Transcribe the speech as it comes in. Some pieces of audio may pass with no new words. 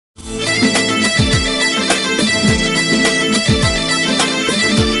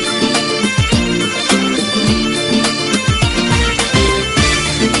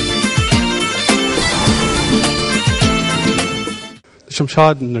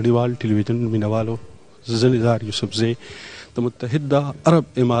شمشاد نړیوال ټلویزیون مینوالو، زه نزار یوسفزی د متحده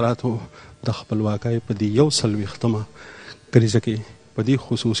عرب اماراتو د خپلواکۍ په دې 140مه کلیزه کې په دې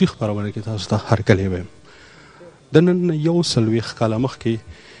خصوصي خپرونه کې تاسو ته هرکلی وایم. د نن 140 کاله مخکې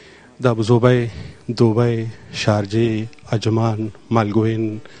د ابوظبي، دوبۍ، شارجې، عجمان، مالګوین،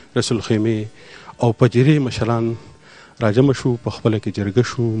 رسول خیمې او پجیرې مشران راجمع شو، په خپله کې جرګه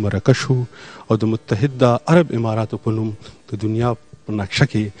شو، مرکه شو او د متحده عرب اماراتو په نوم د دنیا په نقشه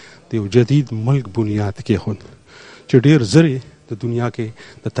کې د یو جدید ملک بنیاد کېښود چې ډېر زر د دنیا کې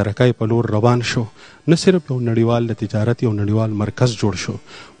د ترقۍ په لور روان شو. نه صرف یو نړیوال د تجارت یو نړیوال مرکز جوړ شو،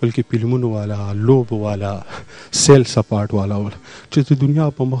 بلکې فلمونو والا، لوبو والا، سیل سپاټ والا چې د دنیا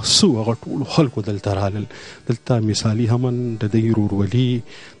په مخصو هغه ټولو خلکو دلته رالل. دلته مثالي همن د دوی ورورولي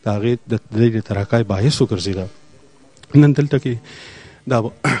د هغې د دوی د ترقۍ باعث وګرځېده. نن دلته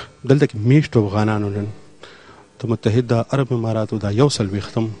کې میشتو افغانانو نن د متحده عرب اماراتو دا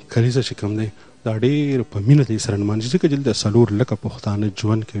 140م کلیزه چې کوم دی دا ډېر په مینه دی سره نمانځي، ځکه چې دلته 4 لکه پښتانه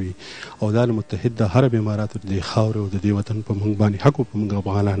ژوند کوي او دا د متحده عرب اماراتو د دې خاورې او د دې وطن په موږ باندې حق په موږ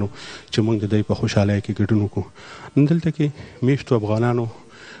افغانانو چې موږ د دوی په خوشحالۍ کې ګډون وکړو. نن دلته کې میشتو افغانانو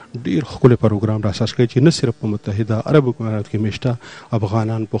ډېر ښکلی پروګرام راساس کړی چې نه صرف په متحده عرب اماراتو کې میشته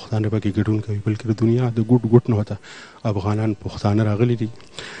افغانان پښتانه پکې ګډون کوي، بلکې د دنیا د ګوټ نه ورته افغانان پښتانه راغلي دي،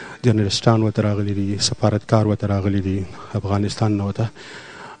 جرنلسټان ورته راغلي دي، سفارتکار ورته راغلي دي، افغانستان نه ورته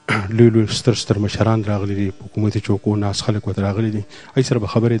لوی ستر مشران راغلي دي، حکومتي چوکو ناس خلک ورته راغلي دي. ای سره به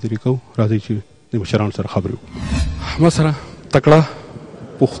خبرې ترې کوو، راځئ چې د مشرانو سره خبرې وکړو. ما سره تکړه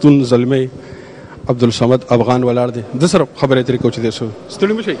پښتون زلمی عبدالصمد افغان ولاړ دی، د سره خبرې ترې کوو چې دی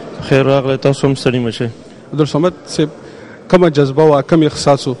ستړي مه شئ. خیر راغلی، تاسو هم ستړي مه شئ. عبدالصمد صاحب، کومه جذبه وه، کوم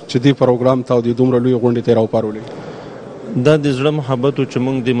احساس و چې دې پروګرام ته او د دومره لوی غونډې ته یې راوپارولې؟ دا د زړه محبت و چې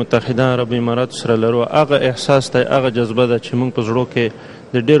موږ د متحده عرب اماراتو سره لرو، هغه احساس دی، هغه جذبه ده چې موږ په زړو کې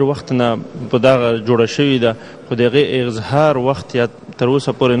د ډېر وخت نه په دغه جوړه شوې ده، خو د هغې اظهار وخت یا تر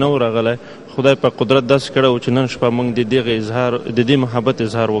اوسه پورې نه و راغلی. خدای په قدرت داسې کړی و چې نن شپه موږ د دې محبت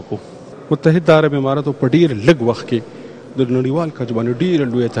اظهار وکړو. متحده عرب اماراتو په ډېر لږ وخت کې د نړیوال کچ باندې ډېره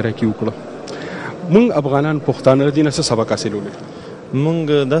لویه ترقي وکړه. موږ افغانان پښتانه له دې نه څه سبق حاصلولی؟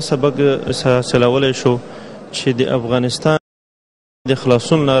 موږ دا سبق حاصلولی شو چې د افغانستان د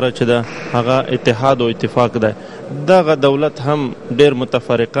خلاصون لاره چې ده هغه اتحاد او اتفاق ده. دغه دولت هم ډېر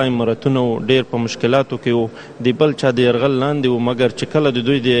متفرقه امارتونه و، ډېر په مشکلاتو کې و، د بل چا د یرغل لاندې و، مګر چې کله د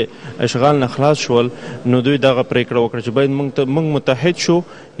دوی د اشغال نه خلاص شول نو دوی دغه پرېکړه وکړه چې باید موږ متحد شو،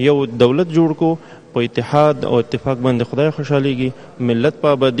 یو دولت جوړ کړو، په اتحاد او اتفاق باندې خدای خوشحالیږي، ملت په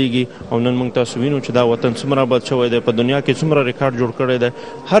ابادیږي. او نن موږ تاسو وینو چې دا وطن څومره آباد شوی دی، په دنیا کې څومره ریکارډ جوړ کړی دی.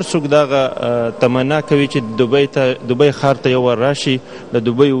 هر څوک دغه تمنا کوي چې دوبۍ ښار ته یو ور راشي، د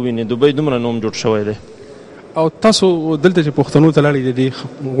دوبۍ وویني. دوبۍ دومره نوم جوړ شوی دی. او تاسو دلته چې پښتنو ته لاړئ د دې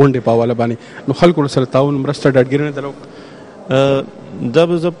غونډې په حواله باندې، نو خلکو سره تعاون، مرسته، ډاډګیري نه ده؟ دا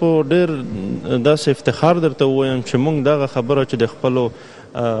به زه په ډېر داسې افتخار درته ووایم چې موږ دغه خبره چې د خپلو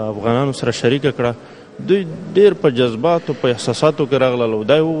افغانانو سره شریکه کړه، دوی ډېر په جذباتو په احساساتو کې راغلل او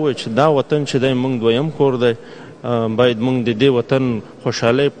دا یې وویل چې دا وطن چې دی موږ دویم کور دی، باید موږ د دې وطن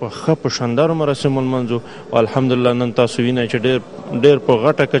خوشحالۍ په ښه په شاندارو مراسمو لمانځو. او الحمدلله نن تاسو وینئ چې ډېر په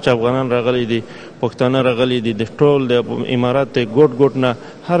غټه کچه افغانان راغلي دي، پښتانه راغلي دي، د ټول د امارات ګوټ نه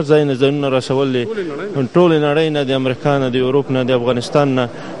هر ځای نه ځایونه رسول دي، ټولې نړۍ نه، د امریکا نه، د اروپ نه، د افغانستان نه،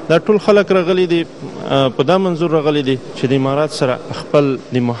 دا ټول خلک راغلي دي، په دا منظور راغلي دي چې د امارات سره خپل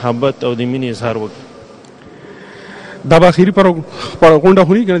د محبت او د مینې اظهار وکړي. دا به اخري غونډه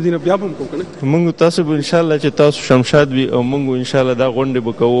خو نه که نه دي، بیا به هم کوو که نه؟ موږ تاسو به انشاءالله چې تاسو شمشاد وي او موږ انشاءالله دا غونډې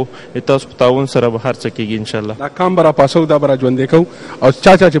به کوو، تاسو په تعاون سره به هر څه کېږي انشاءالله. دا کام به راپاسو، دا به را ژوندی کوو، او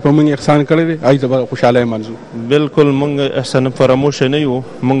چا چې په موږ احسان کړی دی هغې ته به خوشحالۍ منځو. بلکل موږ احسان فراموشه نه یو،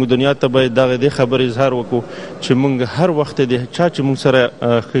 موږ دنیا ته باید دغه دې خبرې اظهار وکړو چې موږ هر وخت د چا چې موږ سره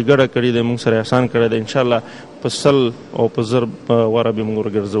ښېګړه کړې دی، موږ سره احسان کړی دی، انشاءالله په 100 او په 1000 واره به موږ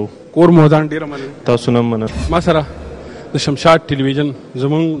ورګرځوو. کور مهدان ډېره مننه. تاسو نه مننه. ما سره د شمشاد ټلویزیون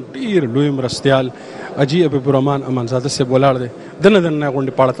زموږ ډېر لوی مرستیال اجي حبیب الرحمن امانزاده صاحب ولاړ دی. دننه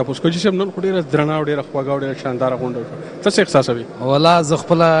غونډې په اړه تپوس کوي چې صاحب نن خو ډېره درنه او ډېره خوږه او ډېره شانداره غونډه وشوه، ته څه احساسوې؟ والله زه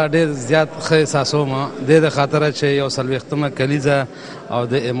خپله ډېر زیات ښه احساسوم، دې د خاطره چې 140مه کلیزه او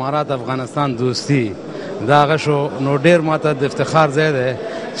د امارات افغانستان دوستي دا هغه شو، نو ډېر ماته د افتخار ځای دی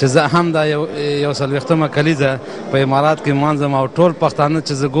چې زه هم دا 140مه کلیزه په امارات کې مانځم او ټول پښتانه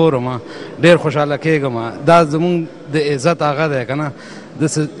چې زه ګورم ډېر خوشحاله کېږم. دا زمونږ د عزت هغه دی که نه،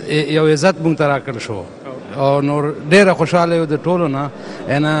 یو عزت مونږ ته راکړل شو او نور ډېره خوشحاله یو د ټولو نه.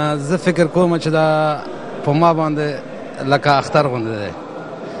 زه فکر کوم چې دا په ما باندې لکه اختر غوندې دی.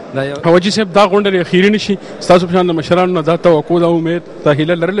 حاجي صاحب دا غونډه اخیری نشي ستاسو په شان د مشرانو نه دا توقع دا امید دا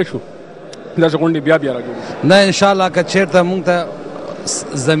هیله لرلی شو داسې غونډې بیا راجوړ نه انشاءالله که چېرته موږ ته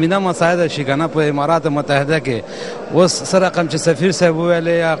زمینه مساعده شي که نه په امارات متحده کې اوس څه رقم چې سفیر صاحب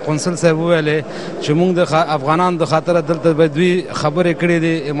وویلې یا قونسل صاحب وویلې چې موږ د افغانانو د خاطره دلته به دوی خبرې کړې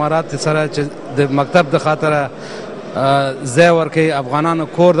دي امارات سره چې د مکتب د خاطره ځای ورکوي افغانانو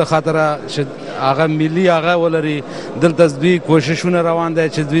کور د خاطره چې هغه ملي هغه ولري دلته دوی کوششونه روان دی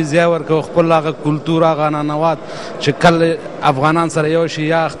چې دوی ځای ورکوي خپل هغه کلتور هغه عنعنوات چې کله افغانان سره یو شي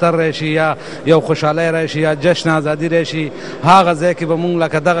یا اختر راشي یا یو خوشحالۍ راشي یا جشن ازادي راشي هغه ځای کې به موږ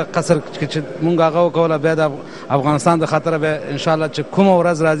لکه دغه قصر چې موږ هغه وکوله بیا د افغانستان د خاطره به انشاءالله چې کومه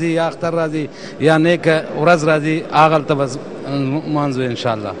ورځ راځي یا اختر راځي یا نیکه ورځ راځي هغه هلته به لمانځو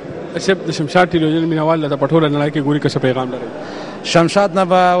انشاءالله. صاحب د شمشاد ټلویزیون مینوال ته په ټوله نړۍ کې ګوري که څه پیغام لري؟ شمشاد نه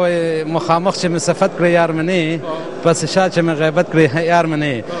به وایي مخامخ چې مې صفت کړی یار مې نه پس شاد چې مې غیبت کړی یار مې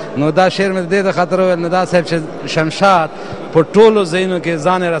نه. نو دا شعر مې د دې د خاطر وویل ندا صاحب چې شمشاد په ټولو ځایونو کې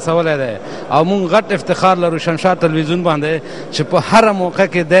ځان یې رسولی دی او موږ غټ افتخار لرو شمشاد ټلویزیون باندې چې په هره موقع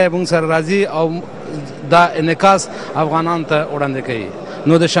کې دی موږ سره راځي او دا انعکاس افغانانو ته وړاندې کوي.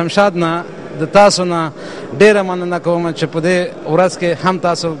 نو د شمشاد نه د تاسو نه ډېره مننه کوم چې په دې ورځ کې هم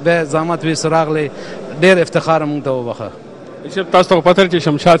تاسو بیا زحمت ویستو راغلی ډېر افتخار موږ ته وبخه. تاسو ته پته چې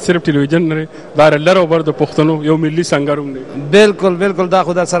شمشاد صرف ټلویزیون نه دا لر او بر د پښتنو یو ملي سنګر هم دی. بالکل بالکل دا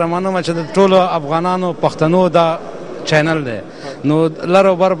خو در سره منم چې د ټولو افغانانو پښتنو دا چینل دی نو لر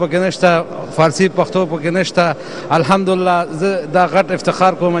او بر پکې نشته فارسی پښتو پکې نشته الحمدلله زه دا غټ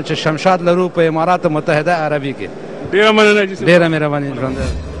افتخار کوم چې شمشاد لرو په امارات متحده عربي کې. ډېره مننه ډېره مهرباني ژوند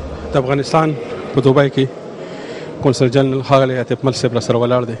د افغانستان په دوبۍ کې کونسل جنرال ښاغلی عاطف مل صاحب راسره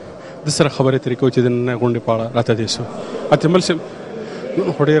ولاړ دی د سره خبرې ترې کوو چې د نننۍ غونډې په اړه راته دې سو. عاطف مل صاحب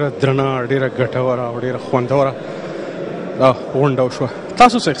خو ډېره درنه ډېره ګټوره او ډېره خوندوره غونډه وشوه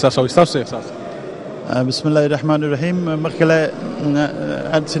تاسو څه احساسوئ ستاسو څه احساس؟ بسم الله الرحمن الرحیم. مخکې له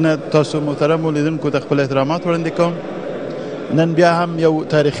هر څه نه تاسو محترمو لیدونکو ته خپل احترامات وړاندې کوم. نن بیا هم یو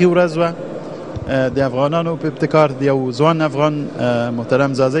تاریخي ورځ وه د افغانانو په ابتکار د یو ځوان افغان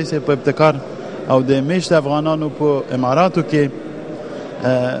محترم زازی صاحب په ابتکار او د میشت افغانانو په اماراتو کې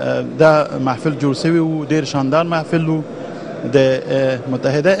دا محفل جوړ شوی و. ډېر شاندار محفل و د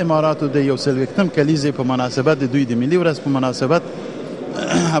متحده اماراتو د 100 کلیزې په مناسبت د دوی د ملي ورځ په مناسبت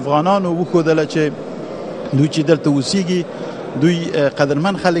افغانانو وښودله چې دوی چې دلته اوسیږي دوی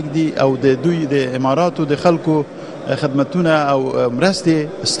قدرمن خلک دي او د دوی د اماراتو د خلکو خدمتونه او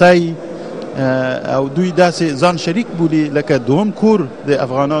مرستې ستایي او دوی داسې ځان شریک بولي لکه دوم کور د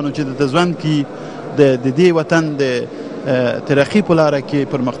افغانانو چې د ژوند کې د دې وطن د ترقی په لاره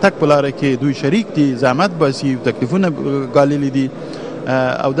کې پرمختګ په لاره کې دوی شریک دي زحمت باسي تکلیفونه ګاللي دي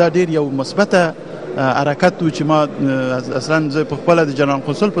او دا ډېر یو مثبته حرکت و چې ما اصلا زه په خپله د جنرال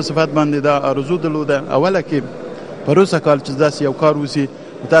قونسل په صفت باندې دا آرزو درلوده اوله کې په روسه کال چې داسې یو کار وسي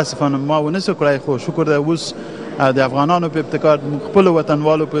متاسفانه ما ونسو کړی خو شکر دی اوس د افغانانو په ابتکار خپلو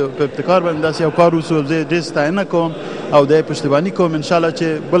وطنوالو په ابتکار باندې داسې یو کار وسو زه ډېر ستاینه کوم او د پشتیباني کوم انشاءالله چې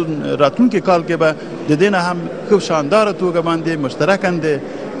بل راتلونکي کال کې به د دې نه هم ښه شانداره توګه باندې مشترکاً د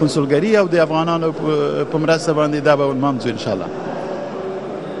کنسولګري او د افغانانو په مرسته باندې دا به ولمانځو انشاءالله.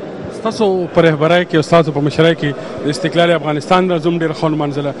 ستاسو په رهبرۍ کې او ستاسو په مشرۍ کې د استقلال افغانستان ورځ هم ډېره ښه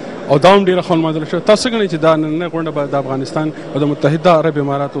ولمانځله او دا هم ډېره ښه ولمانځله شوه. تاسو څه ګڼئ چې دا نننۍ غونډه به د افغانستان او د متحده عرب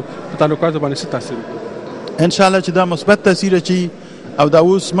اماراتو په تعلقاتو باندې څه تاثیر وکړي؟ انشاءالله چې دا مثبت تاثیر اچوي او دا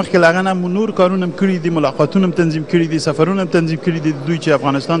اوس مخکې له هغه نه نور کارونه هم کړي دي ملاقاتونه هم تنظیم کړي دي سفرونه هم تنظیم کړي دي دوی چې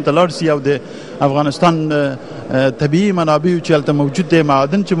افغانستان ته لاړ سي او د افغانستان طبیعي منابع چې هلته موجود دی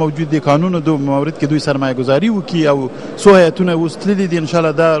معادن چې موجود دي کانونو دو مورد کې دوی سرمایه ګذاري وکړي او څو هیئتونه اوس تللي دي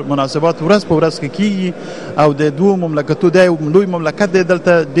انشاءالله دا مناسبات ورځ په ورځ کې کیږي او د دوو مملکتو دا یو لوی مملکت دی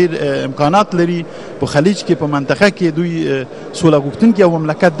دلته ډېر امکانات لري په خلیج کې په منطقه کې دوی سوله غوښتونکی یو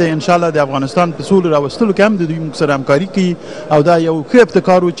مملکت دی انشاءالله د افغانستان په سولې راوستلو کې هم د دوی موږ سره همکاري کوي او دا یو ښه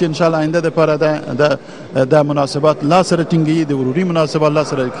ابتکار و چې انشاءالله آینده دپاره دا مناسبات لا سره ټینګوي د وروري مناسبات لا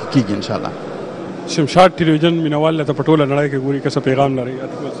سره کیږي انشاءالله. شمشاد ټلویزیون مینوال ته په ټوله نړۍ کې ګوري که څه پیغام لري؟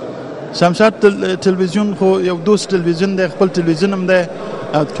 شمشاد ټلویزیون خو یو دوست ټلویزیون دی خپل ټلویزیون هم دی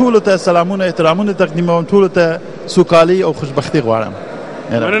ټولو ته سلامونه احترامونه تقدیموم ټولو ته سوکالي او خوشبختي غواړم.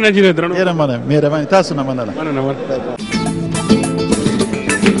 مننه جینه درنو ډېره مننه مهرباني تاسو نه مننه.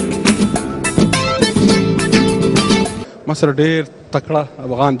 ما سره ډېر تکړه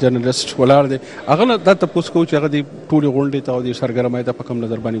افغان جرنالست ولاړ دی هغه نه دا تپوس کوو چې هغه د ټولې غونډې ته او د سرګرمۍ ته په کوم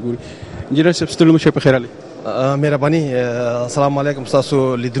نظر باندې ګوري. انجینر صاحب ستړي مه شئ په خیر علي. مهرباني السلام علیکم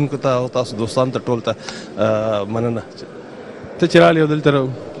ستاسو لیدونکو ته او تاسو دوستانو ته ټول ته مننه. ته چې رالې او دلته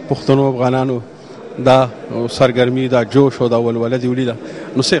پښتنو افغانانو دا سرګرمي دا جوش او دا ولوله دې ولیده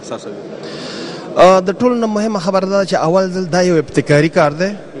نو څه احساسوي؟ د ټولو نه مهمه خبره ده چې اول ځل دا یو ابتکاري کار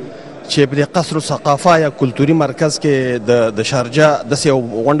دی چې په قصر الثقافه یا کلتوري مرکز کې د شارجه داسې یو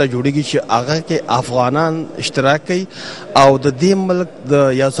غونډه جوړیږي چې هغه کې افغانان اشتراک کوي او د دې ملک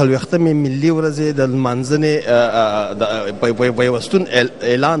د 41مې ملي ورځې د لمانځنې په پیوستون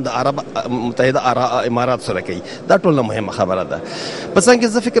اعلان د عرب متحده امارات سره کوي. دا ټول مهمه خبره ده. په څنګه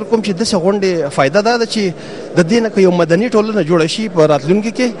زه فکر کوم چې داسې غونډې فایده ده چې د دې نه یو مدني ټولنه جوړه شي په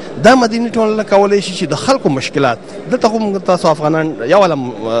راتلونکي کې. دا مدني ټولنه کولی شي چې د خلکو مشکلات دلته هم تاسو افغانان یا ولم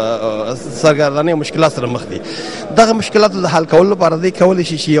سرګردانۍ مشکلات سره مخ دي، دغه مشکلاتو د حل کولو لپاره دی کولی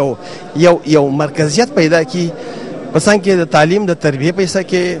شي چې یو مرکزیت پیدا کړي په څنګ کې د تعلیم د تربیې پیسه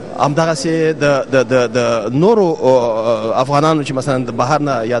کې همدغسې د نورو افغانانو چې مثلا د بهر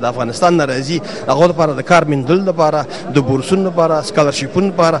نه یا د افغانستان نه راځي هغو لپاره د کار موندلو لپاره د بورسونو لپاره سکالرشیپونو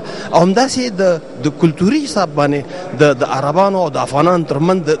لپاره او همداسې د کلتوري حساب باندې د عربانو او د افغانانو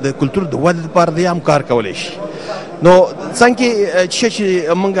ترمنځ د کلتور د ودې لپاره دی هم کار کولی شي. نو څنګه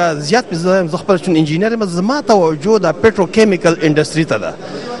چې موږ زیات زه خپل چون انجینر یم، زما توجه د پټروکیمیکل انډسټري ته ده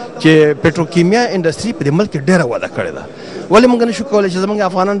چې پټروکیمیا انډسټري په دې ملک کې ډېره وده کړې ده. ولې موږ نشو کولی چې زموږ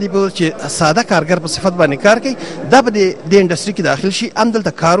افغانان دي چې ساده کارګر په صفت باندې کار کوي دا په دې انډسټري کې داخل شي، هم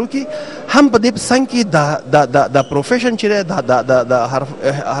دلته کار وکړي، هم په دې څنګ کې د پروفیشن چې دی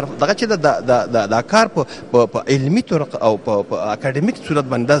دغه چې دا کار په علمي طرق او په اکاډمیک صورت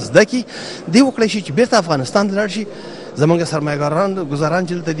باندې زده کړي، دی وکړی شي چې بیرته افغانستان ته لاړ شي. زمونږ سرمایه‌ګاران گزاران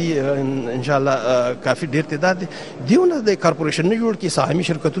چې دلته دي انشاءالله کافي ډېر تعداد دي، دیونه د کارپوریشن نه جوړ کړي، سهامي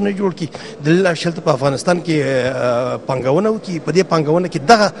شرکتونه جوړ کړي، دلته شلته په افغانستان کې پانګونه وکړي. په دې پانګونه کې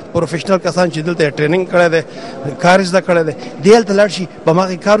دغه پروفیشنل کسان چې دلته ټریننګ کړی دی، کار زده کړی دی، دی هلته لاړ شي په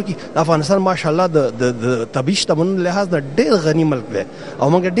هماغې کار وکړي. افغانستان ماشاءالله د طبیعي شتمنیو لحاظ نه ډېر غني ملک دی او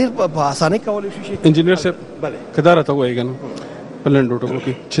موږ ډېر په اسانۍ کولی شو. انجینر صاحب که دا راته ووایي که نه په لنډو ټکو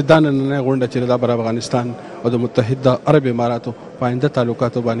کې چې دا نننۍ غونډه چې دا بر افغانستان او د متحده عرب اماراتو په آینده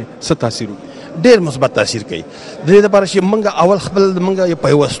تعلقاتو باندې څه تاثیر وکړي؟ ډېر مثبت تاثیر کوي. د دې لپاره چې موږ اول خپل موږ یو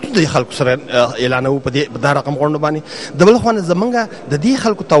پیوستو د خلکو سره اعلانوو په دا رقم غونډو باندې. د بل خوا نه زموږ د دې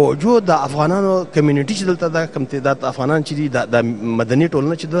خلکو توجه د افغانانو کمیونټي چې دلته ده، کوم تعداد افغانان چې دي د مدني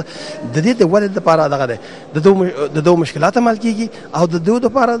ټولنه چې ده، د دې د ودې لپاره دغه دی د دوه مشکلات حل کېږي او د دوه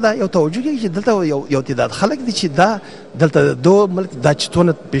لپاره دا یو توجه کېږي چې دلته یو تعداد خلک دي چې دا دلته دوه ملک دا چې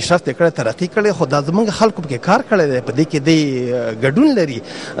څونه پیشرفت یې کړی، ترقي کړې، خو دا زموږ خلکو پکې کار کړی دی، په دې کې دی ګډون لري،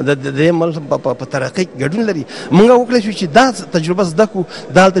 د دې ملک په ترقۍ ګډون لري. موږ وکړی شو چې دا تجربه زده کړو،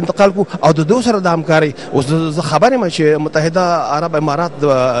 دا هلته انتقال کړو او د دوی سره د همکارۍ. اوس زه خبر یم چې متحده عرب امارات د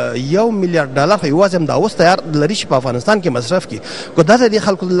 $1 میلیارډ خو یوازې هم دا اوس تیار لري چې په افغانستان کې مصرف کړي. که دا د دې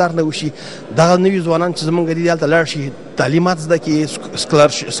خلکو د لار نه وشي، دغه نوي ځوانان چې زموږ دي هلته لاړ شي، تعلیمات زده کړي،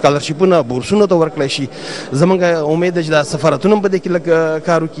 سکالرشیپونه بورسونو ته ورکړی شي. زموږ امید ده چې دا سفارتونه هم په دې کې لږ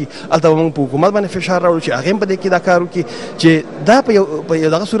کار وکړي. هلته به موږ په حکومت باندې فشار راوړو چې هغې هم په دې کې دا کار وکړي چې دا په یو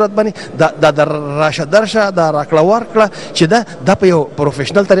دغه صورت باندې د راشه درشه دا راکړه ورکړه چې دا په یو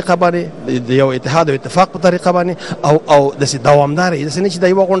پروفیشنل طریقه باندې د یو اتحاد او اتفاق په طریقه باندې او داسې دوامداره وي، داسې نه چې دا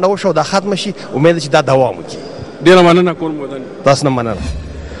یوه غونډه وشوه دا ختمه شي. امید ده چې دا دوام وکړي. ډېره مننه کور مودن، تاسو نه مننه.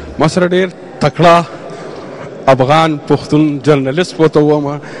 ما سره ډېر تکړه افغان پښتون جرنالیست وته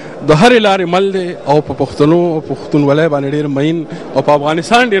ومه، د هرې لارې مل دی او په پښتنو او پښتونولۍ باندې ډېر مین او په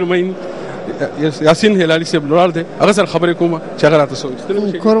افغانستان ډېر مین یاسین هلالي صاحب لوړ دی، هغه سره خبرې کومه چې هغه راته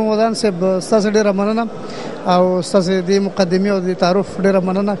څه کور مودان صاحب ستاسو ډېره مننه او ستاسو د مقدمې او د تعارف ډېره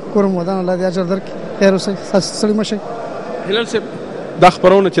مننه. کور مودان الله دې اجر درکړي، خیر اوسئ، ستاسو ستړي مه شئ. هلال صاحب دا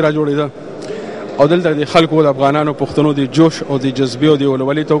خپرونه چې را جوړېده او دلته د خلکو د افغانانو پښتنو د جوش او د جذبې او د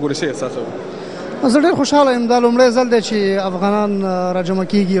ولولۍ ته وګورئ، څه احساس زه ډېر خوشحاله یم. دا لومړی ځل دی چې افغانان راجمع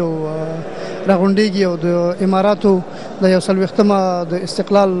کېږي او راغونډېږي او د اماراتو د 41مه د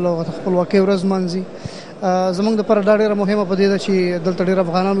استقلال او خپلواکۍ ورځ لمانځي. زموږ دپاره دا ډېره مهمه په دې ده چې دلته ډېر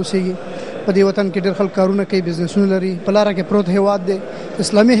افغانان اوسېږي. په دې وطن کې ډېر خلک کارونه کوي، بزنسونه لري، په لاره کې پروت هېواد دی،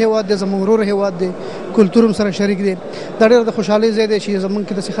 اسلامي هېواد دی، زموږ ورور هېواد دی، کلتور هم سره شریک دی. دا ډېر د خوشحالۍ ځای دی چې زموږ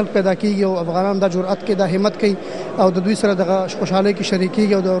کې داسې خلک پیدا کېږي او افغانان دا جرأت کوي، دا همت کوي او د دوی سره دغه خوشحالۍ کې شریک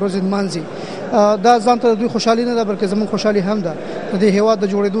کېږي او د ورځې لمانځي. دا ځان ته د دوی خوشحالي نه ده بلکې زموږ خوشحالي هم ده. د دې هېواد د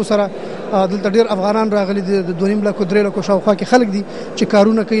جوړېدو سره دلته ډېر افغانان راغلي دي، د 2.5 لکو 3 لکو شاوخوا کې خلک دي چې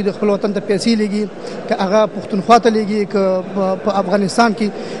کارونه کوي، د خپل وطن ته پیسې لېږي، که هغه پښتونخوا ته لېږي، که په افغانستان کې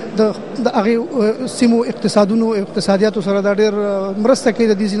د هغې سیمو اقتصادونو اقتصادیاتو سره دا ډېر مرسته کوي.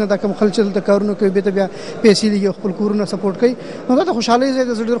 د دې ځینې دا کوم خلک چې دلته کارونه کوي بېرته بیا پیسې لېږي او خپل کورونه سپورټ کوي. نو دا د خوشحالۍ ځای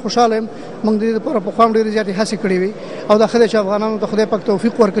دی. زه ډېر خوشحاله یم. موږ د دې لپاره پخوا هم ډېرې زیاتې هڅې کړې وې او دا ښه دی چې افغانانو ته خدای پاک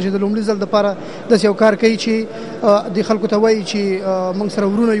توفیق ورکړي چې د لومړي ځل دپاره داسې یو کار کوي چې دې خلکو ته وایي چې موږ سره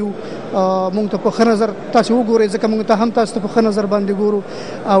ورونه یو، مونږ ته په ښه نظر تاسو وګورئ ځکه مونږ ته هم تاسو ته په ښه نظر باندې ګورو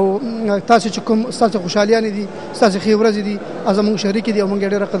او تاسو چې کوم ستاسو خوشحالیانې دي ستاسو ښې ورځې دي زموږ شریک دي او مونږ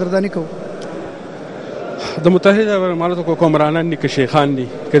ډېره قدرداني کوو. د متحده اماراتو حکمرانان دي که شیخان دي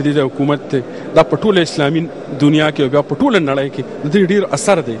که د حکومت دی دا په ټوله اسلامي دنیا کې او بیا په ټوله نړۍ کې د دې ډېر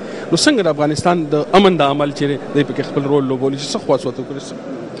اثر دی. نو څنګه د افغانستان د امن د عمل چې دی پکې خپل رول لوبولی چې څه خواست وکړي؟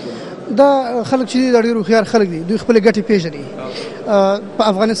 دا خلک چې د ډېر هوښیار خلک دي دوی خپل ګټې پیژني. په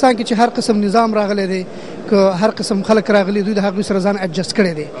افغانستان کې چې هر قسم نظام راغلی دی که هر قسم خلک راغلي دوی د هغوی سره ځان اډجسټ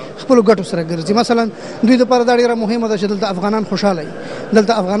کړی دی خپلو ګټو سره ګرځي. مثلا دوی دپاره دا ډېره مهمه ده چې دلته افغانان خوشحاله وي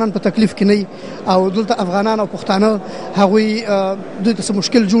دلته افغانان په تکلیف کې نه وي او دلته افغانان او پښتانه هغوی دوی ته څه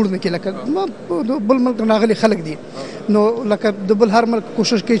مشکل جوړ نه کړي لکه بل ملک راغلي خلک دي نو لکه د بل هر ملک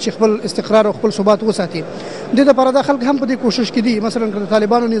کوشش کوي چې خپل استقرار او خپل ثبات وساتي. دې دپاره دا خلک هم په دې کوشش کې دي. مثلا که د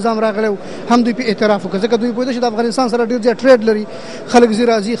طالبانو نظام راغلی هم دوی په اعتراف وکړي ځکه دوی پوهېده چې د افغانستان سره ډېر زیات ټریډ لري خلک ځي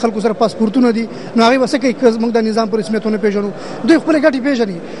راځي خلکو سره پاسپورتونه دي نو هغوی به څه کوي که موږ د نظام په رسمیت ونه پېژنو دوی خپلې ګټې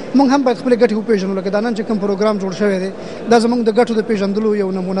پېژني موږ هم باید خپلې ګټې وپېژنو. لکه دا نن چې کوم پروګرام جوړ شوی دی دا زموږ د ګټو د پېژندلو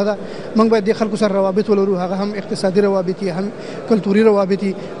یو نمونه ده. موږ باید د خلکو سره روابط ولرو هغه هم اقتصادي روابط هم کلتوري روابط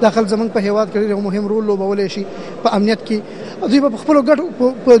دا خلک زموږ په هېواد کې ډېر مهم رول لوبولی شي په امنیت کې دوی به په خپلو ګټو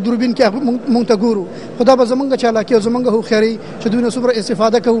په دوربین کې موږ ته ګورو خو دا به زموږ چالاکي او زموږ هوښیاري چې دوی نه څومره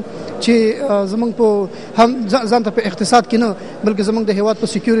استفاده کوو چې زموږ په هم ځان ته په اقتصاد کې نه بلکې زموږ د هېواد په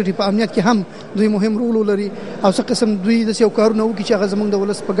سکیورټي په امنیت کې هم دوی مهم رول ولري او څه قسم دوی داسې یو کارونه وکړي چې هغه زموږ د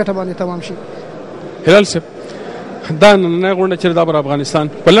ولس په ګټه باندې تمام شي. هلال صاحب دا نننۍ غونډه چې دا پر افغانستان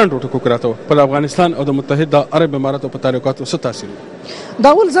په لنډو ټکو کې راته په افغانستان او د متحده عرب اماراتو په تعلقاتو څه تاثیر دا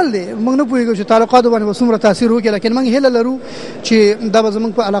اول ځل دی موږ نه پوهېږو چې تعلقاتو باندې به څومره تاثیر وکړي لیکن موږ هیله لرو چې دا به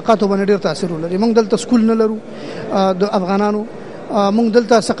زموږ په علاقاتو باندې ډېر تاثیر ولري. موږ دلته سکول نه لرو د افغانانو موږ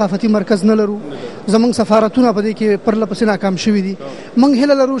دلته ثقافتي مرکز نه لرو زموږ سفارتونه په دې کې پرله پسې ناکام شوي دي. موږ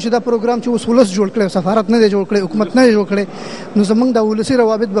هیله لرو چې دا پروګرام چې اوس ولس جوړ کړی سفارت نه دی جوړ کړی حکومت نه دی جوړ کړی نو زموږ د ولسي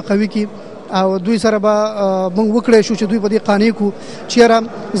روابط به قوي کړي او دوی سره به موږ وکړی شو چې دوی په دې قانع کو چې یاره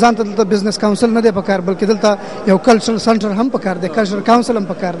ځان ته دلته بزنس کاونسل نه دی پکار بلکې دلته یو کلچرل سنټر هم پکار دی کلچرل کاونسل هم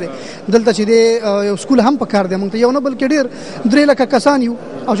پکار دی دلته چې دی یو سکول هم پکار دی. موږ ته یو نه بلکې ډېر 3 لکه کسان یو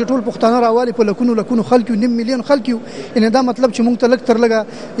او چې ټول پښتانه راوالي په لکونو خلک یو 9 ملیون خلک یو یعنې دا مطلب چې موږ ته لږ تر لږه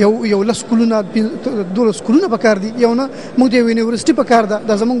یو 10 سکولونه 12 سکولونه پکار دي یو نه موږ ته یو یونیورسټي پکار ده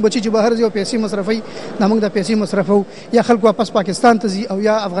دا زموږ بچي چې بهر ځي او پیسې مصرفوي دا موږ د پیسې مصرفو یا خلک واپس پاکستان ته ځي او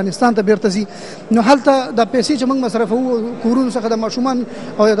یا افغانستان ته بیرته ځي نو هلته د پیسې چې موږ مصرفو کورونو څخه د ماشومان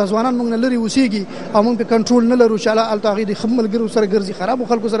او د ځوانان موږ نه لري اوسېږي او موږ په کنټرول نه لرو چې هلته هغې د ښه ملګرو سره ګرځي خرابو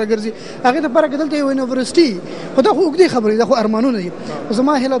خلکو سره ګرځي هغې دپاره که دلته یو یونیورسټي خو دا خو اوږدې خبرې دا خو ارمانونه دي.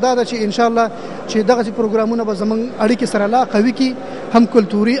 زما هیله دا ده چې انشاءالله چې دغسې پروګرامونه به زموږ اړیکې سره لا قوي کړي هم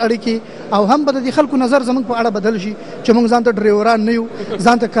کلتوري اړیکې او هم به د دې خلکو نظر زموږ په اړه بدل شي چې موږ ځان ته ډریوران نه یو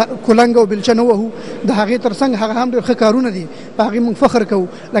ځان ته کولنګ او بلچه نه وهو د هغې تر څنګ هغه هم ډېر ښه کارونه دي په هغې موږ فخر کوو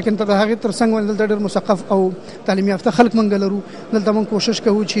لیکن د هغې تر څنګ باندې دلته ډېر مثقف او تعلیم یافته خلک موږ لرو دلته موږ کوشش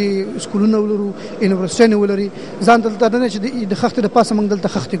کوو چې سکولونه ولرو یونیورسټیانې ولري ځان دلته نه چې د خښتې د پاسه موږ دلته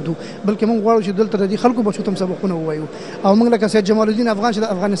خښتې ږدو بلکې موږ غواړو چې دلته د دې خلکو بچو ته هم سبقونه ووایو او موږ لکه سید جمال الدین افغان چې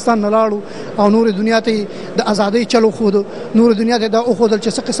د افغانستان نه لاړو او نور دنیا ته د ازادۍ چل وښودو نور دنیا ته دا وښودل چې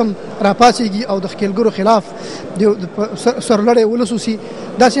څه قسم راپاڅېږي او د ښکېلګرو خلاف سرلړی ولس وسي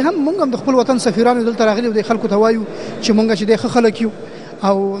داسې هم موږ هم د خپل وطن سفیرانو دلته راغلي او د خلکو ته وایو چې موږ چې د ښه خلک یو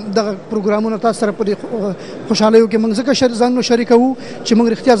او دغه پروګرامونه تاسو سره په خوشحالیو کې موږ ځکه ځانونه شریکوو چې موږ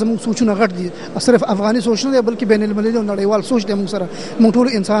رښتیا زموږ سوچونه غټ دي صرف افغاني سوچ نه دی بلکې بین المللي او نړیوال سوچ دی موږ سره موږ ټول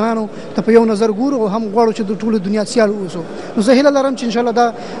انسانانو ته په یو نظر ګورو او هم غواړو چې د ټولو دنیا سیال اوسو. نو زه هیله لرم چې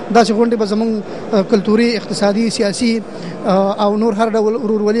انشاءالله داسې غونډې به زموږ کلتوري اقتصادي سیاسي او نور هر ډول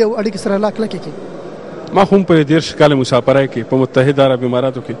ورورولي او اړیکې سره لا کلکې کړي. ما هم په 10 کاله مسافرۍ کې په متحده عرب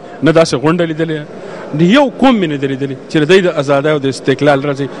اماراتو کې نه داسې غونډه لیدلې نه یو قوم مې نه دی لیدلی چې د دوی د ازادۍ او د استقلال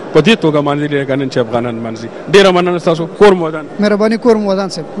راځي په دې توګه باندې لکه نن چې افغانان منځي. ډېره مننه ستاسو کور مو ودان مهرباني کور مو ودان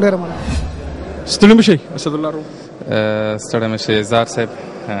صاحب ډېره مننه. ستړي مه شئ اسدالله رو ستړی مه شئ زار صاحب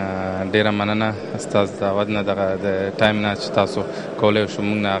ډېره مننه ستاسو دعوت نه دغه د ټایم نه چې تاسو کولی شو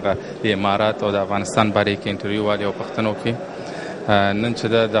موږ نه هغه د امارات او د افغانستان بارې کې انټرویو والي او پوښتنو کې نن چې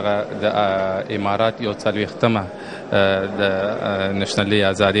د امارات یو 40مه د نشنلي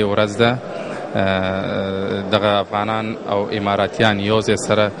ازادي ورځ ده دغه افغانان او اماراتیان یو ځای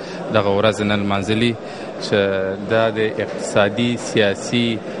سره دغه ورځ نن لمانځلي چې دا د اقتصادي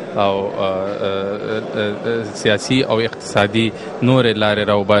سیاسي او اقتصادي نورې لارې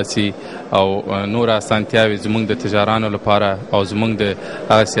راوباسي او نور اسانتیاوې زموږ د تجارانو لپاره او زموږ د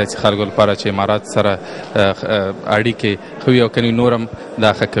هغه سیاسي خلکو لپاره چې امارات سره اړیکې ښه وي او کنې نور هم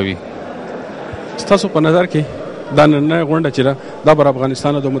دا ښه کوي. ستاسو په نظر کې دا نننۍ غونډه چې ده دا پر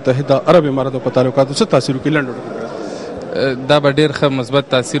افغانستان او د متحده عرب اماراتو په تعلقاتو څه تاثیر وکړي؟ لنډ دا به ډېر ښه مثبت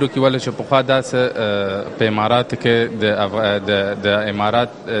تاثیر وکړي، ولې چې پخوا داسې په اماراتو کې د امارات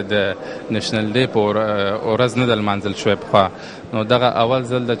د نیشنل ډے په ورځ نه ده لمانځل شوی پخوا، نو دغه اول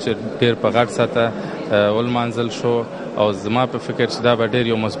ځل ده چې ډېر په غټ سطحه ولمانځل شو، او زما په فکر چې دا به ډېر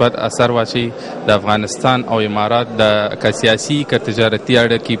یو مثبت اثر واچوي د افغانستان او امارات د که سیاسي که تجارتي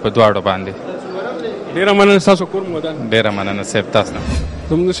اړیکې په دواړو باندې. ډېره مننه، ستاسو کور مو ودان. ډېره مننه صاحب، تاسو نه.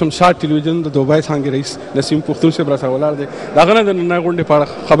 زموږ د شمشاد ټلویزیون د دوبۍ څانګې رئیس نسیم پښتون صاحب راسره ولاړ دی، د هغه نه د نننۍ غونډې په اړه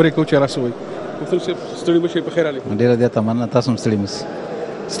خبرې کوو چې راسه وایي. پښتون صاحب ستړي مه شئ، پخیر علیکم. ډېره زیاته مننه، تاسو هم ستړي مه شئ.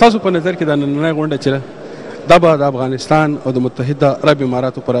 ستاسو په نظر کې د نننۍ غونډه چې ده دا به د افغانستان او د متحده عرب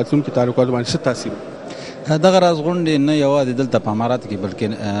اماراتو په راتلونکي تعلقاتو باندې څه تاثیر وکړي؟ دغه راز غونډې نه یوازې دلته په امارات کې بلکې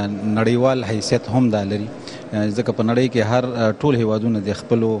نړیوال حیثیت هم دا لري، ځکه په نړۍ کې هر ټول هیوادونه د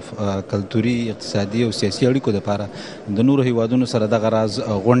خپلو کلتوري، اقتصادي او سیاسي اړیکو لپاره د نورو هیوادونو سره دغه راز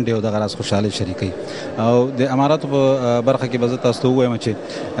غونډې او دغه راز خوشحالۍ شریکوي. او د اماراتو په برخه کې به زه تاسو ته ووایم چې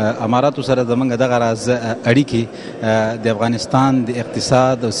اماراتو سره زموږ دغه راز اړیکې د افغانستان د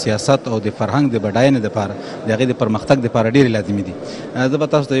اقتصاد او سیاست او د فرهنګ د بډاینې لپاره د هغې د پرمختګ لپاره ډېرې لازمي دي. زه به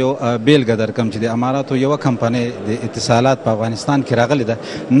تاسو ته یو بیلګه درکړم چې د اماراتو یوه کمپنۍ د اتصالات په افغانستان کې راغلې ده،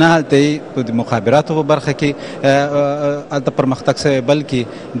 نه هلته یې په مخابراتو په برخه کې هلته پرمختګ شوی، بلکې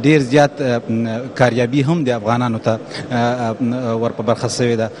ډېر زیات کاریابي هم د افغانانو ته ور په برخه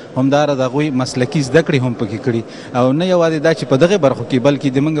شوې ده. همداراز هغوی مسلکي زده کړې هم پکې کړي، او نه یوازې دا چې په دغې برخو کې بلکې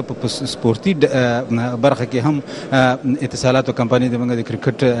زموږ په سپورتي برخه کې هم اتصالاتو کمپنۍ زموږ د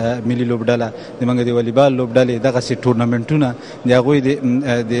کرکټ ملي لوبډله، زموږ د والیبال لوبډلې دغسې ټورنمنټونه د هغوی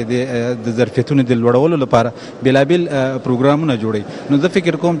د ظرفیتونو د لوړولو لپاره بېلابېل پروګرامونه جوړوي. نو زه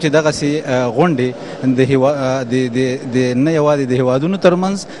فکر کوم چې دغسې غونډې د نه یوازې د هیوادونو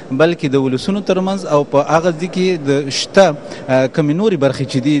ترمنځ بلکې د ولسونو ترمنځ او په هغه ځای کې د شته کومې نورې برخې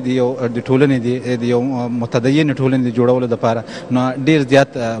چې دي د ټولنې د یو متدینې ټولنې د جوړولو لپاره نو ډېر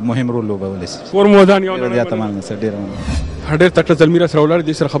زیات مهم رول لوبولی شي. کور مو ودان. یو زیاته مننه سر، ډېره مننه. ډېر تکړه زلمي راسره ولاړ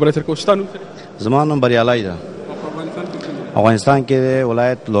دي، سره خبرې سره کوو. ستا نوم؟ زما نوم بریالی ده. افغانستان کې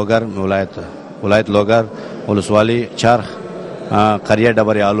ولایت لوګر ولسوالي چرخ قریه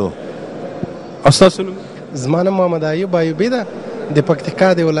ډبرې آلو. او ستاسو نوم؟ زما نوم محمد ایوب ایوبي ده، د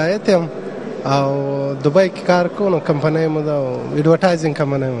پکتیکا د ولایت یم او دوبۍ کې کار کوم. کمپنۍ مو ده ایډورټایزینګ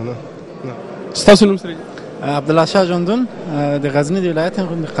کمپنۍ مو ده. ستاسو نوم سره؟ عبدالله شاه ژوندون د غزني د ولایت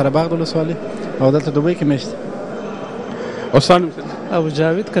یم، د قره باغ د ولسوالي، او دلته دوبۍ کې مېشت. او ستا نوم سره؟ ابو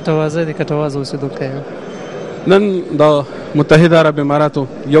جاوید کټوازه د کټوازه اوسېدونکی یم. نن د متحده عرب اماراتو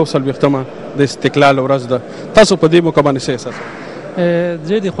 140مه د استقلال ورځ ده، تاسو په دې موقع باندې څه احساس کوئ؟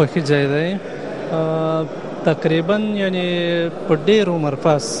 ډېر د خوښي ځای دی، تقریبا یعنی په ډېر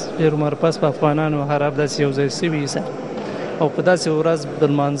عمر پاس په افغانانو هر داسې یو ځای شوي او په داسې ورځ د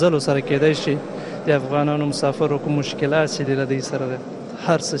لمانځلو سره کېدای شي د افغانانو مسافرو کوم مشکلات چې د دوی سره ده،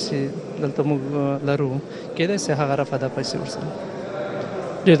 هر څه چې دلته موږ لرو کېدای شي هغه رفع دفع شي ورسره.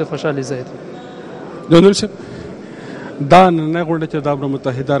 ډېر د خوشحالۍ ځای دی. جنرال صاحب، دا نننۍ غونډه چې د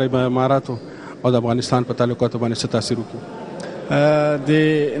متحده عرب اماراتو او د افغانستان په تعلقاتو باندې څه تاثیر وکړي؟ د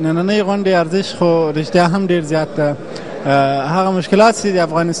نننۍ غونډې ارزښت خو رښتیا هم ډېر زیات ده. هغه مشکلات چې د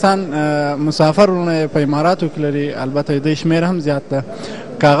افغانستان مسافرونه په اماراتو کې لري، البته د شمېر هم زیات ده،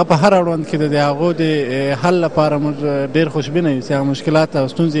 که هغه په هر اړوند کې د هغو د حل لپاره موږ ډېر خوشبینه یو چې هغه مشکلات او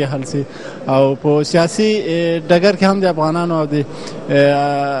ستونزې حل شي. او په سیاسي ډګر کې هم د افغانانو او د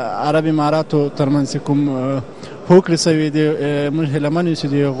عرب اماراتو ترمنځ کوم هوکړې شوي دي، موږ هیله من یو چې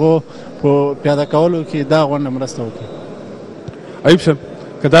د هغو په پیاده کولو کې دا غونډه مرسته وکړي. ایوب صاحب،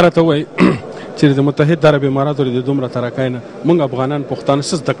 که دا راته ووایي چې د متحده عرب اماراتو د دومره ترقۍ نه موږ افغانان پښتانه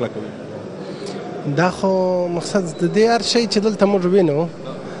څه زده کړه کوي؟ دا خو مقصد د دې هر شی چې دلته موږ وینو،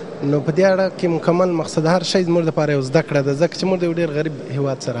 نو په دې اړه کې مکمل مقصد هر شی زموږ لپاره یو زده کړه ده، ځکه چې موږ د یو ډېر غریب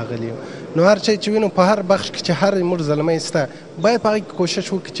هېواد سره راغلي یو. نو هر شی چې وینو په هر بخش کې چې هر موږ زلمی شته، باید په هغې کې کوشش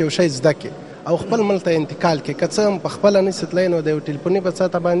وکړي چې یو شی زده کړي او خپل ملک ته انتقال کړي. که څه هم په خپله نشي تللی، نو د یو ټلیفوني په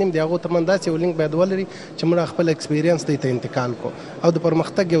سطحه باندې هم د هغو ترمنځ داسې یو لینک باید ولري چې موږ خپل اکسپیرینس دی ته انتقال کړو او د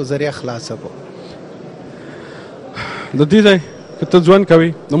پرمختګ یو ذریعه خلاصه کړو. د دې ځای که ته ژوند کوې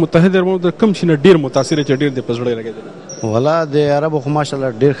د متحده عرب د کوم شي نه ډېر متاثره چې ډېر دې په زړه لګېدلی؟ والا د عربو خو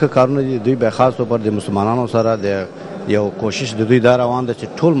ماشاءالله ډېر ښه کارونه دي. دوی به خاص طور پر د مسلمانانو سره د یو کوشش د دوی دا روان ده چې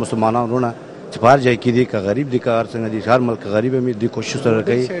ټول مسلمانان وروڼه چې په هر ځای کې دي که غریب دي که هر څنګه دي هر ملک غریب هم دي کوشش سره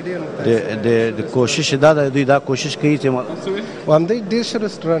کوي د کوشش دا ده دوی دا کوشش کوي چې همدې ډېر ښه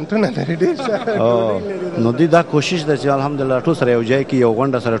رسټورانټونه لري ډېر ښه نو دوی دا کوشش ده چې الحمدلله ټول سره یو ځای کې یو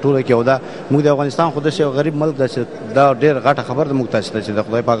غونډه سره ټوله کې او دا موږ د افغانستان خو داسې یو غریب ملک ده چې دا ډېر غټه خبر ده موږ تاسو ته چې د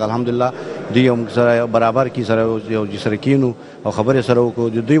خدای پاک الحمدلله دوی یو موږ سره برابر کړي سره یو سره کینو او خبرې سره وکړو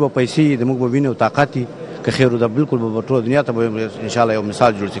د دوی به پیسې د موږ به وینو طاقت که خیر ده بالکل به ټول دنیا ته به ان شاء الله یو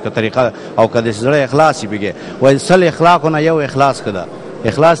مثال جوړ شي که طریقه او که د زړه اخلاص بګي وای سل اخلاقونه یو اخلاص کده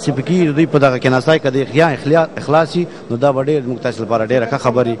اخلاص چې پکې دوی په دغه کې ناسای کده اخلاصي نو دا ډېر موږ تاسو لپاره ډېره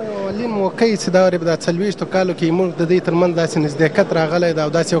خبري ولین موقع چې دا د 40 کالو کې موږ د دې ترمن داسې نزدېکت راغلی دا او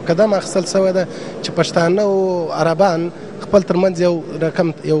داسې یو قدم اخیستل شوی ده چې پښتانه او عربان خپل ترمنځ یو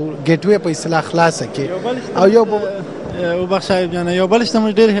رقم یو ګیټ وې په اصطلاح خلاصه کړي او یو وبخښه جان یو بل شته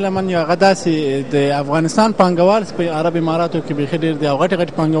موږ ډېر هیلهمن یو هغه داسې د افغانستان پانګوال په عرب اماراتو کې بیخي ډېر دي او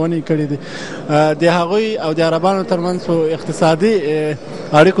غټې پانګونې کړي دي د هغوی او د عربانو ترمنځ اقتصادي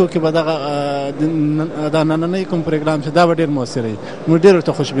اړیکو کې به دغه دا نننی کوم پروګرام چې دا به ډېر مؤثر وي موږ ډېر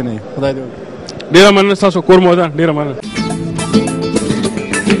ورته خوشبینه یو خدای دې وکړي ډېره مننه ستاسو کور مو ودان ډېره مننه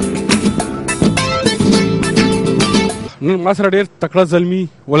نن ما سره ډېر تکړه زلمي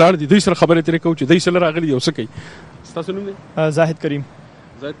ولاړ دي دوی سره خبرې ترې کوو چې دوی سره راغلي دي او څه کوي ستاسو نوم دی زاهد کریم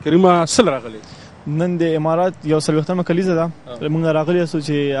څه راغلی نن د امارات یو 40مه کلیزه ده موږ راغلي یو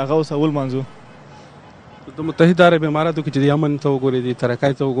چې هغه اوس اول منځو د متحده عرب اماراتو کې چې د یمن ته وګورئ د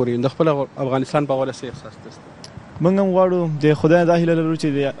ترکای ته وګورئ د خپل افغانستان په اړه څه احساس تاسو موږ هم غواړو د خدای د هیله لرو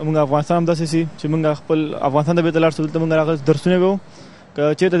چې موږ افغانستان هم داسې شي چې موږ خپل افغانستان ته بیرته لاړ شو دلته موږ راغلي درسونه وو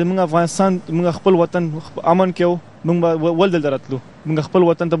که چېرته موږ افغانستان موږ خپل وطن امن کې وو موږ به ول دلته راتلو موږ خپل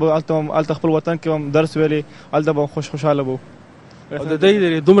وطن ته به هلته خپل وطن کې هم درس ویلې هلته به خوشحاله وو او د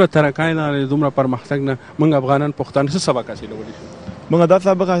دې دومره ترکای نه دومره پرمختګ نه موږ افغانان پښتانه څه سبق حاصلولی شو موږ دا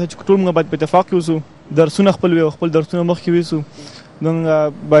سبق حاصل چې ټول موږ باید په اتفاق ووسو درسونه خپل وي خپل درسونه مخکې ویسو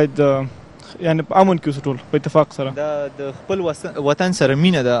موږ باید یعنی په امن کې اوسو ټول په اتفاق سره دا د خپل وطن سره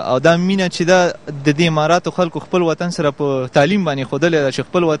مینه ده او دا مینه چې دا د دې اماراتو خلکو خپل وطن سره په تعلیم باندې ښودلې ده چې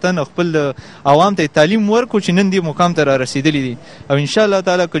خپل وطن او خپل عوام ته تعلیم ورکړو چې نن دې مقام ته را رسېدلي دي او ان شاء الله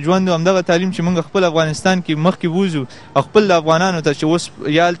تعالی که ژوند همدغه تعلیم چې موږ خپل افغانستان کې مخکې ووځو او خپل افغانانو ته چې اوس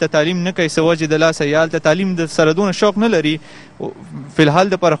یا هلته تعلیم نه کوي څه وجې د لاسه یا هلته تعلیم د سره دونه شوق نه لري فی الحال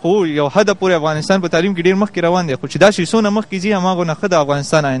دپاره خو یو حده پورې افغانستان په تعلیم کې ډېر مخکې روان دی خو چې دا شي څونه مخکې ځي هماغونه ښه د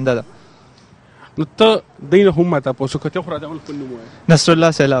افغانستان آینده ده نو ته دی نه هم ما تاسو کته خو راځول خپل نوم وایي نصر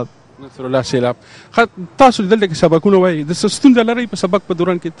الله سیلاب تاسو دلته کې سبقونه وایي د ستونزه لري په سبق په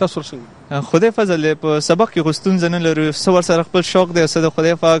دوران کې تاسو څنګه خدای فضل په سبق کې ستونزه نه لري څو سره خپل شوق دی څه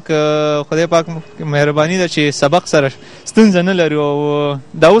د خدای پاک مهرباني ده چې سبق سره ستونزه نه لري او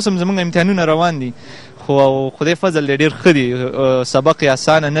دا اوس هم زموږ امتحانونه روان دي خو خدای فضل ډېر ښه دی سبق یې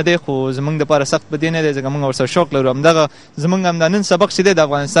اسانه نه دی خو زموږ دپاره سخت به دی نه دی ځکه موږ ورسره شوق لرو همدغه زموږ هم دا نن سبق چې دی د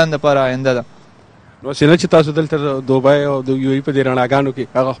افغانستان دپاره آینده ده نو څنګه چې تاسو دلته دوبای او د یو ای په دې رڼاګانو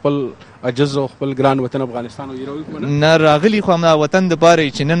کې هغه خپل عجز او خپل ګران وطن افغانستان او یروي کوم نه راغلی خو همدا وطن د پاره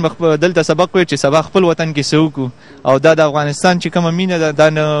چې نن مخ دلته سبق وي چې سبق خپل وطن کې سوکو او دا د افغانستان چې کوم مینه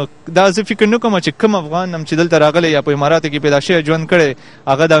ده دا زه فکر نه کوم چې کوم افغان هم چې دلته راغلی یا په اماراتو کې پیدا شوی ژوند کړي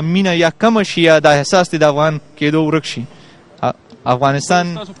هغه د مینه یا کم شي یا د احساس د افغان کېدو ورک شي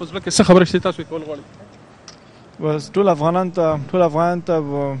افغانستان تاسو په ځل کې څه خبره شته تاسو کول غواړئ بس ټول افغانان ته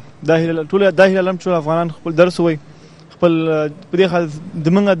دا هیله لرم چې ټول افغانان خپل درس ووایي خپل په دې حال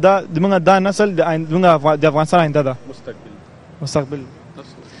زموږ دا نسل د افغانستان آینده ده مستقبل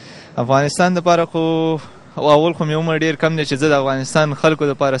افغانستان دپاره خو اول خو مې عمر ډېر کم دی چې زه د افغانستان خلکو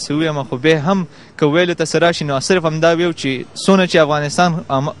دپاره څه ویم خو بیا هم که ویلو ته څه راشي نو صرف همدا ویو چې څونه چې افغانستان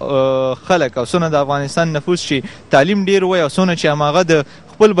خلک او څونه د افغانستان نفوس چې تعلیم ډېر وایي او څونه چې هماغه د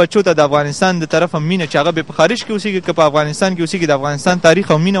خپل بچو ته د افغانستان د طرفه مینه چې هغه به په خارج کې اوسېږي که په افغانستان کې اوسېږي د افغانستان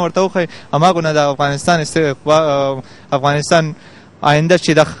تاریخ او مینه ورته وښایي هماغونه د افغانستان آینده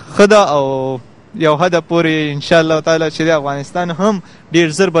چې د ښه ده او یو حده پورې ان شاء الله تعالی چې د افغانستان هم ډېر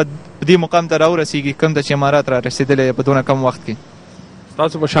زر به دې مقام ته راورسېږي کوم ته چې امارات را رسېدلی په دونه کم وخت کې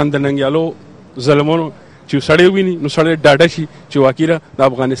ستاسو په شان د ننګیالو ظلمونو چې سړی ویني نو سړی ډاډه شي چې واقعا د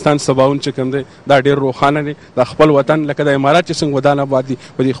افغانستان سباون چې کوم دی دا ډېر روښانه دی د خپل وطن لکه د امارات چې څنګه ودان آباد دي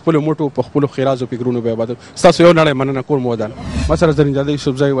په دې خپلو موټو په خپلو خیرازو فکرونو به آباد ستاسو یو نړۍ مننه کور مو ودان ما سره زرینزاده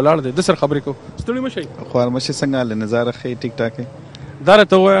یوسفزای ولاړ دی د سره خبرې کوو ستړي مه شئ خوارمشي څنګه له نظاره ښې ټیک ټاک دا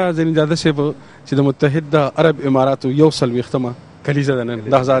راته ووایه زرینزاده صاحب چې د متحده عرب اماراتو 140مه کلیزه ده نن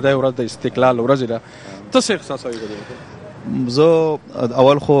د آزادۍ ورځ د استقلال ورځ ده ته څه احساس کوې زه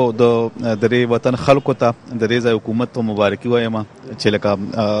اول خو د دې وطن خلکو ته د دې ځای حکومت ته مبارکي وایم چې لکه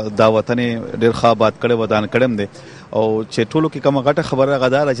دا وطن ډېر ښه آباد کړی ودان کړی دی او چې ټولو کې کومه غټه خبره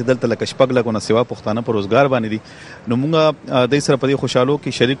غدا چې دلته لکه شپږ لکو نه سوا پښتانه په روزګار باندې دي نو موږ دوی سره په دې خوشحالو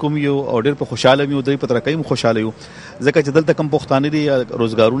کې شریک هم یو او ډېر په خوشحاله یو دوی په ترقۍ هم خوشحاله یو ځکه چې دلته کوم پښتانه دي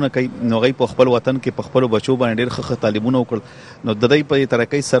روزګارونه کوي نو هغوی په خپل وطن کې په خپلو بچو باندې ډېر ښه تعلیمونه وکړل نو د دوی په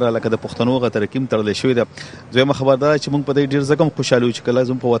ترقۍ سره لکه د پښتنو هغه ترقي هم تړلی شوې ده دویمه خبر دا چې موږ په دې ډېر ځکه هم خوشحاله یو چې کله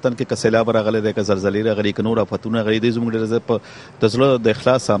زموږ په وطن کې که سیلاب راغلی دی که زلزلې راغلي که نور آفتونه راغلي دی زموږ ډېر زیات د زړه د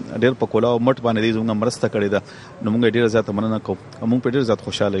اخلاصه ډېر په کولا او مټ باندې دی زموږ مرسته کړې ده نو موږ ډېره زیاته مننه کوو موږ په ډېر زیات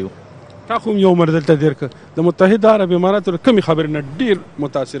خوشحاله یو تا خو یو عمر دلته تېر کړ د متحده عرب اماراتو کمې خبرې نه ډېر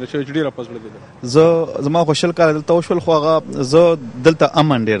متاثره شوی چې ډېره په زړه دی زما خو 20 کاله دلته وشول خو هغه زه دلته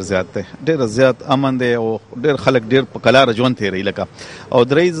امن ډېر زیات دی ډېر زیات امن دی او ډېر خلک ډېر په قلاره ژوند تېروي لکه او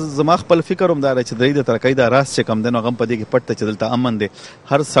درې زما خپل فکر هم دا دی چې درې د ترقۍ دا راز چې کم دی نو هغه هم په دې کې پټ دی چې دلته امن دی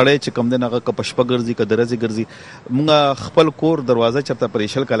هر سړی چې کم دی نو هغه که په شپه ګرځي که د ورځې ګرځي مونږ خپل کور دروازه چېرته په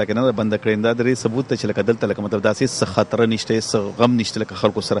 20 کاله کې نه ده بنده کړې دا درې ثبوت دی چې لکه دلته لکه مطلب داسې څه خطره نشته څه غم نشته لکه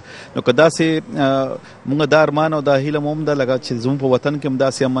خلکو سره نو که داسې مونږ دا ارمان او دا هیله مو هم ده لکه چې زموږ په وطن کې هم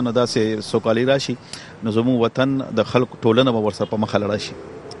داسې امن او داسې سوکالي راشي نو زموږ وطن د خلکو ټولنه به ورسره په مخه لاړه شي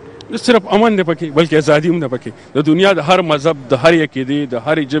نه صرف امن دی پکې بلکې ازادي هم ده پکې د دنیا د هر مذهب د هر عقیدې د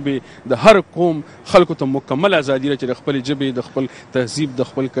هرې ژبې د هر قوم خلکو ته مکمل ازادي ده چې د خپلې ژبې د خپل تهذیب د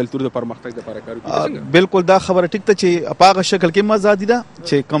خپل کلتور د پرمختګ دپاره کار وکړي بالکل دا خبره ټیک ده چې په هغه شکل کې هم ازادي ده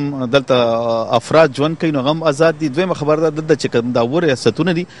چې کوم دلته افراد ژوند کوي نو هغه هم ازاد دي دویمه خبره دا ده چې کوم دا اووه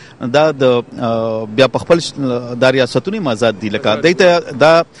ریاستونه دي دا د بیا په خپل دا ریاستونه هم ازاد دي لکه دوی ته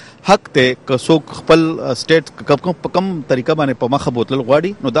دا حق ته که څوک خپل سټیټ په کوم طریقه باندې په مخه بوتلل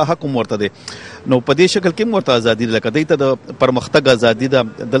غواړي نو دا حق هم ورته دی نو په دې شکل کې هم ورته ازادي ده لکه دوی ته د پرمختګ ازادي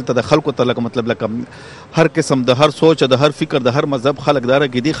ده دلته د خلکو ته لکه مطلب لکه هر قسم د هر سوچ د هر فکر د هر مذهب خلک دا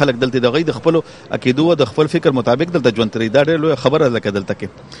عقیدې خلک دلته د هغوی د خپلو عقیدو او د خپل فکر مطابق دلته ژوند کوي دا ډېره لویه خبره لکه دلته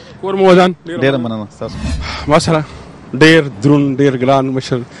کې کور مو ودان ډېره مننه ستاسو مثلا ډېر دروند ډېر ګران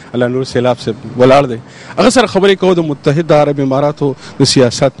مشر الله نور سیلاب صاحب ولاړ دی هغه سره خبرې کوو د متحده عرب اماراتو د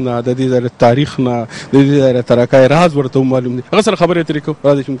سیاست نه د دې ځای تاریخ نه د دې ځای ترقۍ راز ورته معلوم دی هغه سره خبرې اترې کوو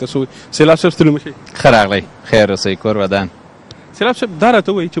راځئ چې موږ ته څه سیلاب صاحب ستړي مه شئ ښه راغلی خیر اوسئ کور ودان سیلاب صاحب دا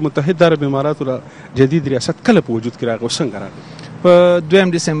راته ووایي چې متحده عرب اماراتو را جدید ریاست کله په وجود کې راغی او څنګه راغی په 2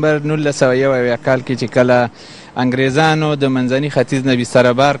 ډسمبر 1901 کال کې چې کله انګریزانو د منځني ختیځ نه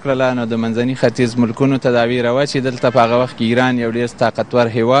بستره بار کړله نو د منځني ختیځ ملکونو ته دا ویره وه چې دلته په هغه وخت کې ایران یو ډېر طاقتور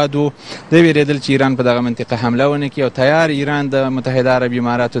هیواد و دوی ویرېدل چې ایران په دغه منطقه حمله ونه کړي او تیار ایران د متحده عرب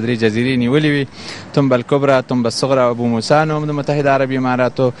اماراتو 3 جزیرې نیولې وي تنبه الکبرا تنبه الصغرا او ابو موسی نوم د متحده عرب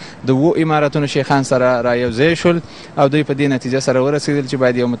اماراتو د 7 اماراتونو شیخان سره را یو ځای شول او دوی په دې نتیجه سره ورسېدل چې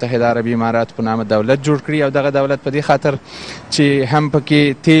باید یو متحده عرب امارات په نامه دولت جوړ کړي او دغه دولت په دې خاطر چې هم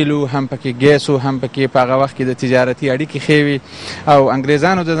پکې تیلو هم پکې ګیسو هم پکې په هغه وخت کې د تجارتي اړیکې خېوي او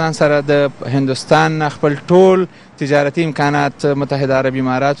انګریزانو د ځان سره د هندوستان نه خپل ټول تجارتي امکانات متحده عرب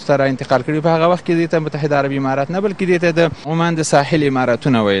اماراتو ته را انتقال کړي په هغه وخت کې دې ته متحده عرب امارات نه بلکې دې ته د عمان د ساحل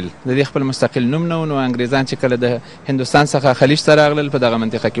اماراتونه ویل د دې خپل مستقل نوم نه و نو انګریزان چې کله د هندوستان څخه خلیج ته راغلل په دغه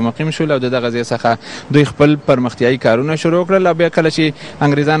منطقه کې مقیم شول او د دغه ځای څخه دوی خپل پرمختیایي کارونه شروع کړل او بیا کله چې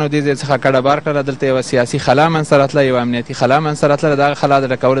انګریزانو دې ځای څخه کډه بار کړله دلته یوه سیاسي خلا منځته راتله یوه امنیتي خلا منځته راتله د هغه خلا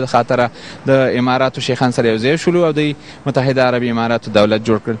د ډکولو د خاطره د اماراتو شیخان سره یو ځای شولو او دوی متحده عرب اماراتو دولت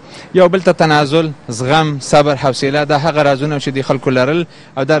جوړ کړل یو بل ته تنازل زغم صبر حوصله دا هغه رازونه چې د خلکو لرل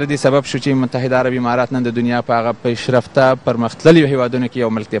او دا د دې سبب شو چې متحده عرب امارات نن د دنیا په هغه پیشرفته پرمختللي هیوادونو کې یو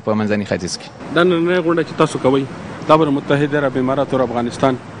ملک دی په منځني ختیځ کې دا نننۍ غونډه چې تاسو کوئ دا به متحده عرب امارات او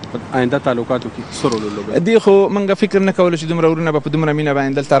افغانستان آینده تعلقاتو کې څه رول ولوبوي دی خو موږ فکر نه کولو چې دومره ورونه به په دومره مینه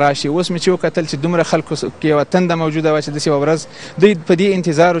باندې دلته راشي اوس مې چې وکتل چې دومره خلکو کې یوه تنده موجوده وه چې داسې یوه ورځ دوی په دې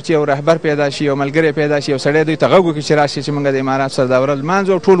انتظار و چې یو رهبر پیدا شي یو ملګری پیدا شي یو سړی دوی ته غږ وکړي چې راشي چې موږ د امارات سره دا ورځ لمانځو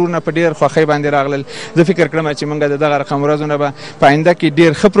او ټول ورونه په ډېر خوښۍ باندې راغلل زه فکر کړم چې موږ د دغه رقم ورځونه به په آینده کې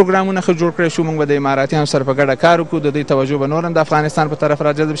ډېر ښه پروګرامونه ښه جوړ کړی شو موږ به د اماراتیانو سره په ګډه کار وکړو د دوی توجه به نور هم د افغانستان په طرف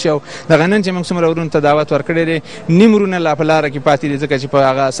راجذب شي او دغه نن چې موږ څومره ورونو ته دعوت ورکړی دی نیم ورونه لا په لاره کې پاتې دي ځکه چې په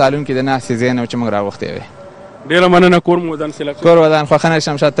هغه سالون کې د ناستې ځای نه و چې موږ راوختې وې ډېره مننه کور مو ودان سیلاب کور ودان خوښنه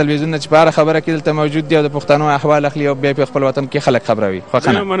شمشاد تلویزیون نه چې په هره خبره کې دلته موجود دی او د پښتنو احوال اخلي او بیا په خپل وطن کې خلک خبروي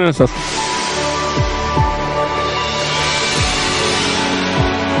خوښنه مننه